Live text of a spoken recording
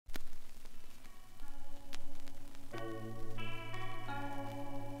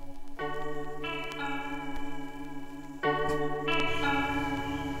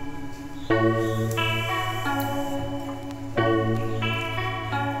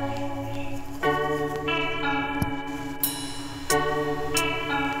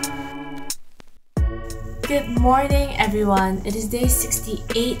Good morning everyone, it is day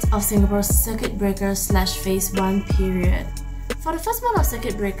 68 of Singapore's circuit breaker / phase 1 period. For the first month of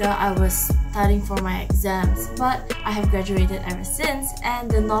circuit breaker, I was studying for my exams, but I have graduated ever since and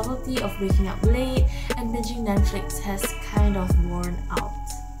the novelty of waking up late and binging Netflix has kind of worn out.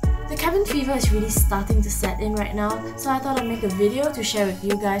 The cabin fever is really starting to set in right now, so I thought I'd make a video to share with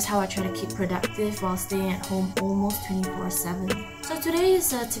you guys how I try to keep productive while staying at home almost 24/7. So today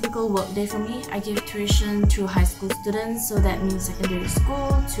is a typical work day for me. I give tuition to high school students, so that means secondary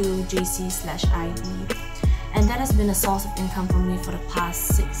school to JC/IB. And that has been a source of income for me for the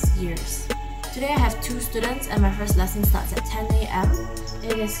past 6 years. Today I have 2 students and my first lesson starts at 10 AM.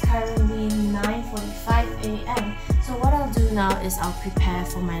 It is currently 9:45 AM. So what I'll do now is I'll prepare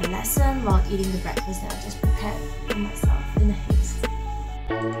for my lesson while eating the breakfast that I just prepared for myself in a haste.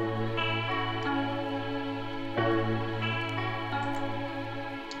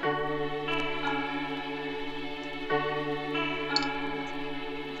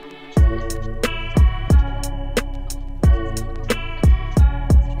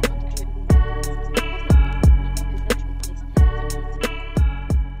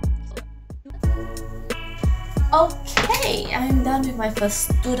 Okay, I'm done with my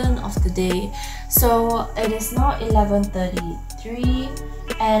first student of the day. So it is now 11:33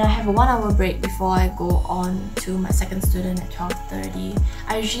 and I have a 1-hour break before I go on to my second student at 12:30.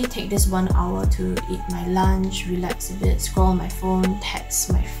 I usually take this 1 hour to eat my lunch, relax a bit, scroll on my phone,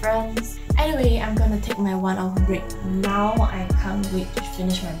 text my friends. Anyway, I'm gonna take my 1 hour break now. I can't wait to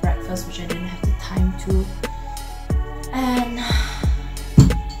finish my breakfast, which I didn't have the time to. And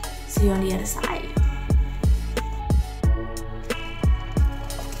see you on the other side.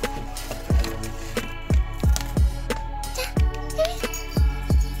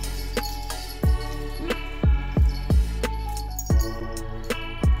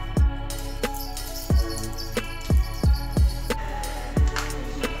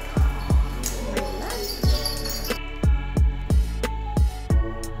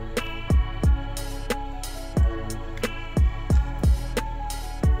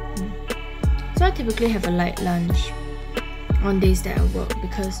 So I typically have a light lunch on days that I work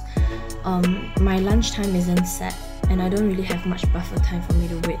because my lunchtime isn't set and I don't really have much buffer time for me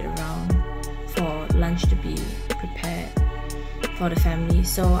to wait around for lunch to be prepared for the family.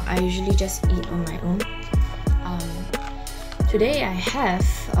 So I usually just eat on my own. Today I have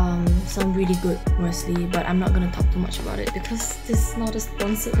some really good muesli, but I'm not going to talk too much about it because this is not a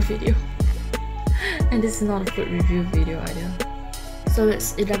sponsored video and this is not a food review video either. So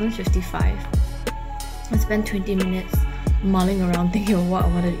it's 11:55. I spent 20 minutes mulling around thinking of what I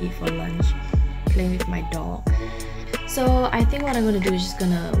wanted to eat for lunch, playing with my dog. So I think what I'm going to do is just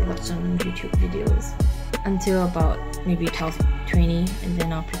gonna watch some YouTube videos until about maybe 12:20 and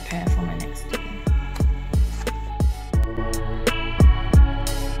then I'll prepare for my next student.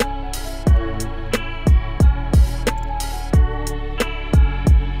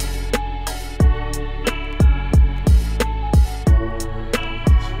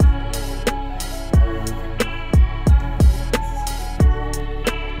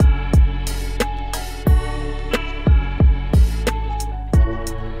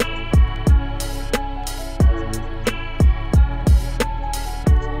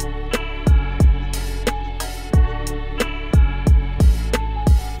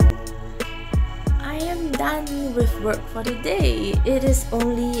 Done with work for the day. It is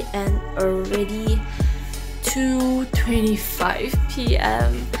only already 2:25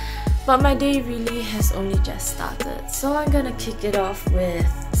 PM, but my day really has only just started, so I'm gonna kick it off with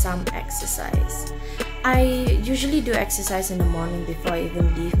some exercise. I usually do exercise in the morning before I even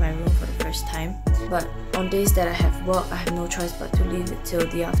leave my room for the first time, but on days that I have work, I have no choice but to leave it till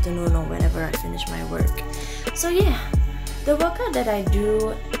the afternoon or whenever I finish my work. So yeah, the workout that I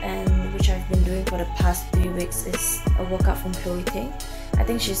do and which I've been doing for the past 3 weeks is a workout from Chloe Ting. I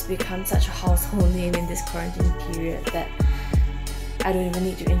think she's become such a household name in this quarantine period that I don't even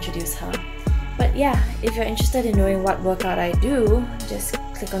need to introduce her. But yeah, if you're interested in knowing what workout I do, just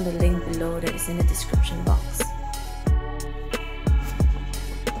click on the link below that is in the description box.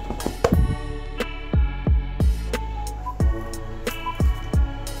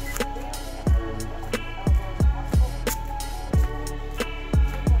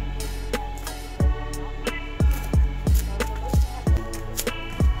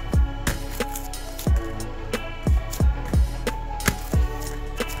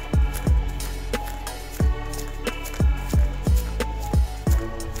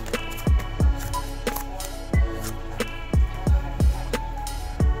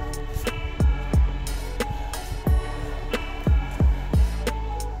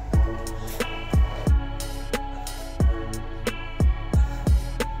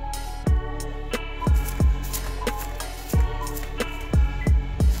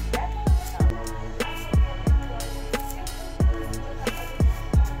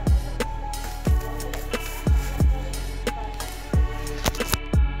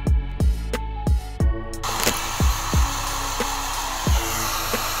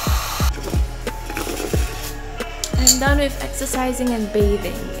 I'm done with exercising and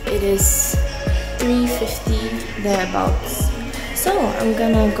bathing. It is 3:50 thereabouts. So I'm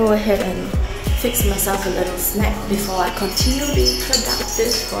gonna go ahead and fix myself a little snack before I continue being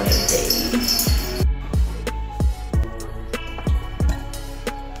productive for the day.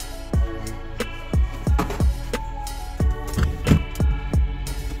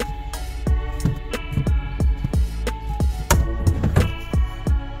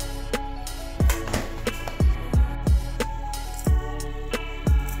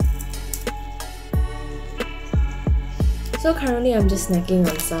 So currently I'm just snacking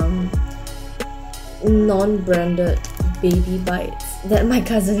on some non-branded baby bites that my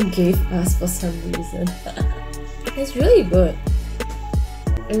cousin gave us for some reason. It's really good.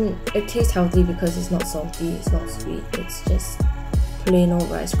 And it tastes healthy because it's not salty, it's not sweet, it's just plain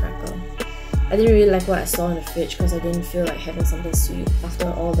old rice cracker. I didn't really like what I saw in the fridge because I didn't feel like having something sweet after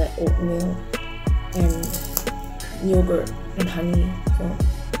all that oatmeal and yogurt and honey. So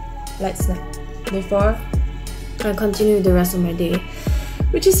light snack before I continue the rest of my day,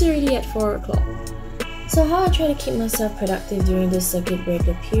 which is already at 4 o'clock. So how I try to keep myself productive during this circuit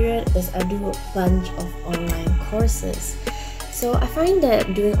breaker period is I do a bunch of online courses. So I find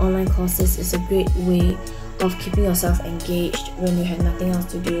that doing online courses is a great way of keeping yourself engaged when you have nothing else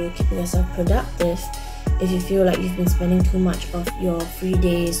to do, keeping yourself productive if you feel like you've been spending too much of your free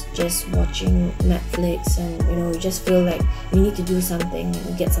days just watching Netflix and you just feel like you need to do something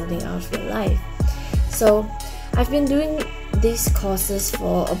and get something out of your life. So I've been doing these courses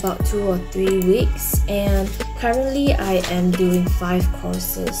for about 2 or 3 weeks, and currently I am doing 5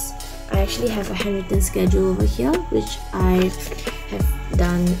 courses. I actually have a handwritten schedule over here which I have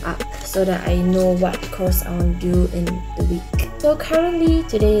done up so that I know what course I want to do in the week. So currently,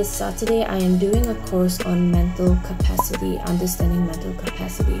 today is Saturday, I am doing a course on mental capacity, understanding mental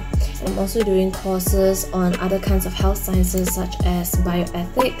capacity. I'm also doing courses on other kinds of health sciences such as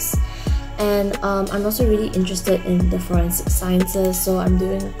bioethics. And I'm also really interested in the forensic sciences, so I'm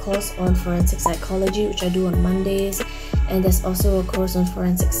doing a course on forensic psychology which I do on Mondays, and there's also a course on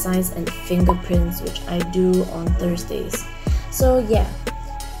forensic science and fingerprints which I do on Thursdays. So yeah,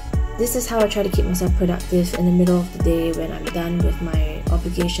 this is how I try to keep myself productive in the middle of the day when I'm done with my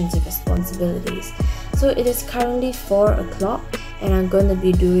obligations and responsibilities. So it is currently 4 o'clock and I'm going to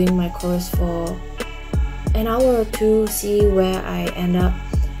be doing my course for an hour or two, see where I end up,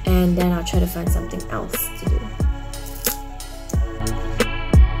 and then I'll try to find something else to do.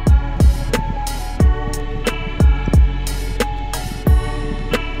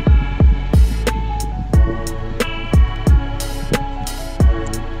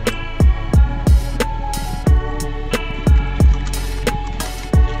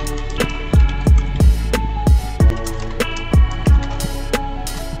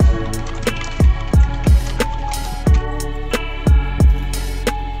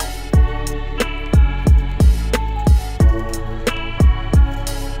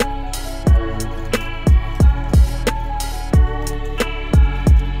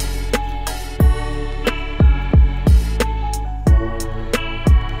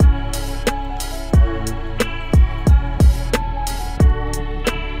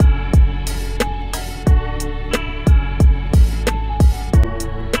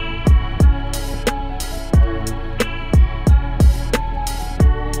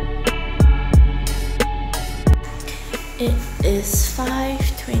 It is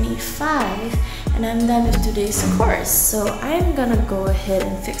 5:25 and I'm done with today's course, so I'm gonna go ahead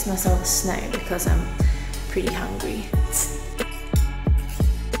and fix myself a snack because I'm pretty hungry.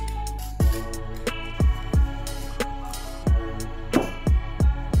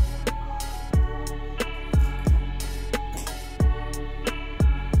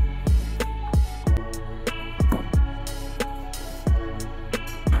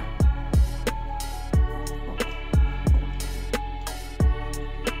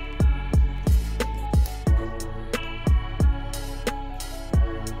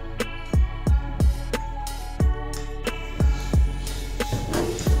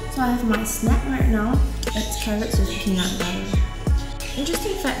 So I have my snack right now. It's carrots with peanut butter.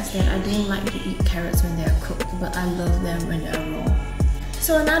 Interesting fact is that I don't like to eat carrots when they are cooked, but I love them when they are raw.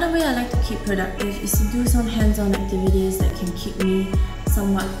 So another way I like to keep productive is to do some hands-on activities that can keep me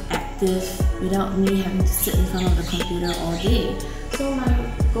somewhat active without me having to sit in front of the computer all day. So my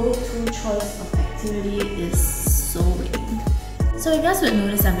go-to choice of activity is sewing. So you guys would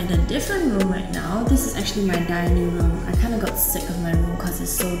notice I'm in a different room right now. This is actually my dining room. I kind of got sick of my room because it's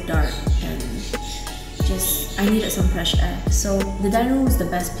so dark and I needed some fresh air. So the dining room is the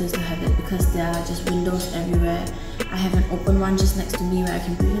best place to have it because there are just windows everywhere. I have an open one just next to me where I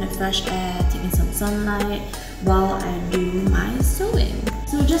can breathe in the fresh air, take in some sunlight while I do my sewing.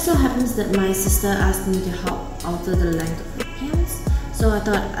 So it just so happens that my sister asked me to help alter the length of her pants, so I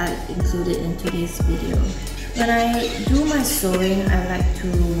thought I'd include it in today's video. When I do my sewing, I like to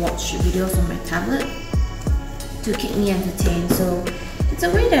watch videos on my tablet to keep me entertained, so it's a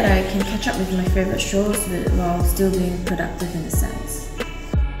way that I can catch up with my favourite shows while still being productive in a sense.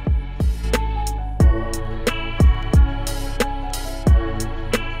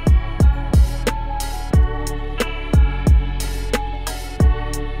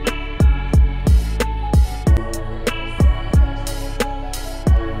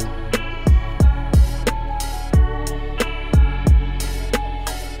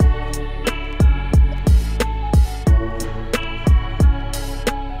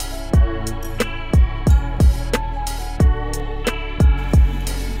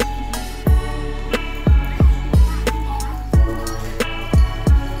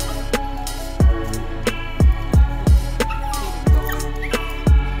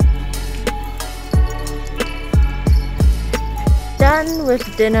 Done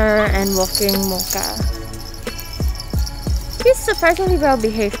with dinner and walking Mocha. He's surprisingly well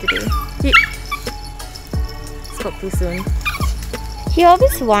behaved today. Spoke too soon. He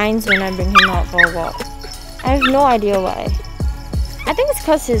always whines when I bring him out for a walk. I have no idea why. I think it's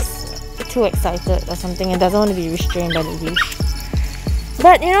because he's too excited or something and doesn't want to be restrained by the leash.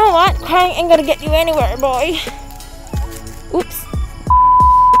 But you know what? Crying ain't gonna get you anywhere, boy. Oops.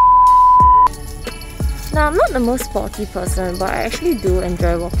 Now, I'm not the most sporty person, but I actually do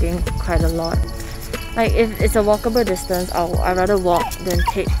enjoy walking quite a lot. Like, if it's a walkable distance, I'd rather walk than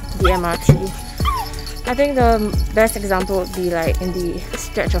take the MRT. I think the best example would be like in the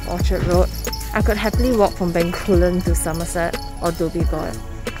stretch of Orchard Road. I could happily walk from Bencoolen to Somerset or Dhoby Ghaut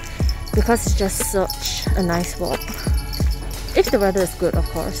because it's just such a nice walk. If the weather is good, of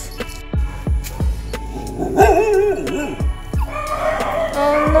course.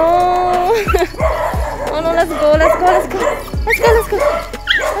 Oh no! Oh no, let's go, let's go, let's go! Let's go, let's go!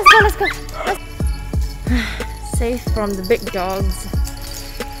 Let's go, let's go! Safe from the big dogs.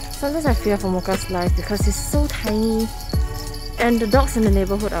 Sometimes I fear for Mocha's life because he's so tiny. And the dogs in the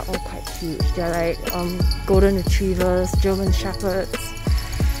neighborhood are all quite huge. They're like golden retrievers, German shepherds.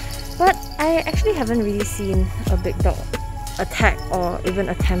 But I actually haven't really seen a big dog attack or even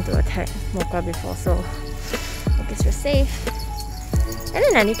attempt to attack Mocha before, so I guess we're safe. And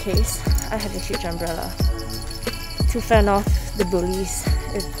in any case, I have a huge umbrella to fend off the bullies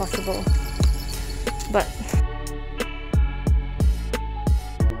if possible. But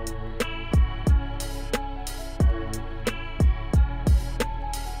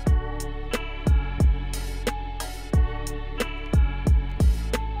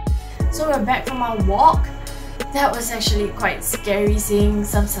so we're back from our walk. That was actually quite scary seeing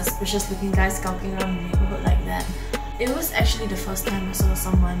some suspicious looking guys skulking around the neighborhood like that. It was actually the first time I saw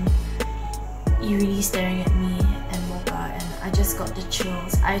someone eerily staring at me and Mocha, and I just got the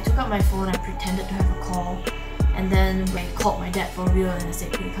chills. I took out my phone, I pretended to have a call, and then I called my dad for real and I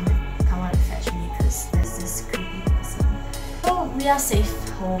said, could you come out and fetch me because there's this creepy person. So we are safe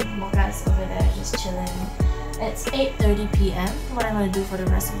home. Mocha is over there just chilling. It's 8:30 PM. What I'm gonna do for the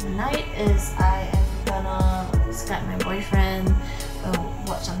rest of the night is I am gonna Skype my boyfriend,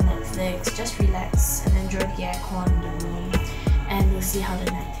 watch some Netflix, just relax and enjoy the aircon in the room, and we'll see how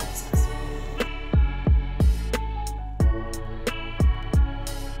the night takes us.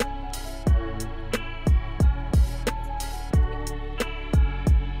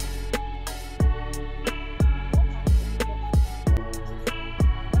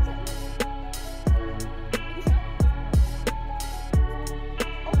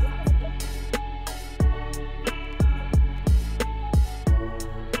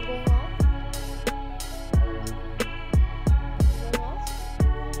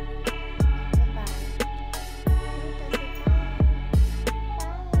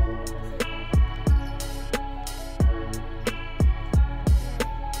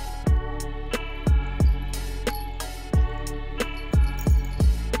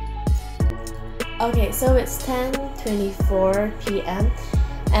 Okay, so it's 10:24 PM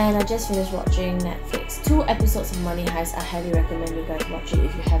and I just finished watching Netflix. 2 episodes of Money Heist. I highly recommend you guys watch it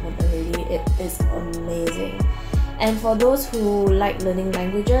if you haven't already. It is amazing. And for those who like learning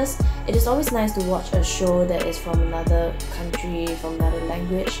languages, it is always nice to watch a show that is from another country, from another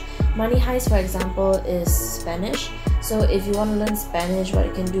language. Money Heist, for example, is Spanish. So if you want to learn Spanish, what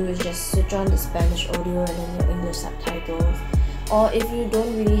you can do is just switch on the Spanish audio and then your English subtitles. Or if you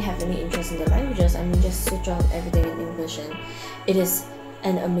don't really have any interest in the languages, I mean, just switch on everything in English and it is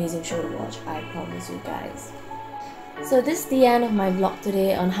an amazing show to watch, I promise you guys. So this is the end of my vlog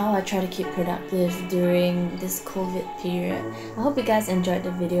today on how I try to keep productive during this COVID period. I hope you guys enjoyed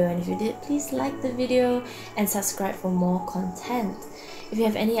the video, and if you did, please like the video and subscribe for more content. If you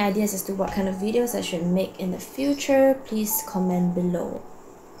have any ideas as to what kind of videos I should make in the future, please comment below.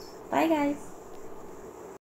 Bye guys!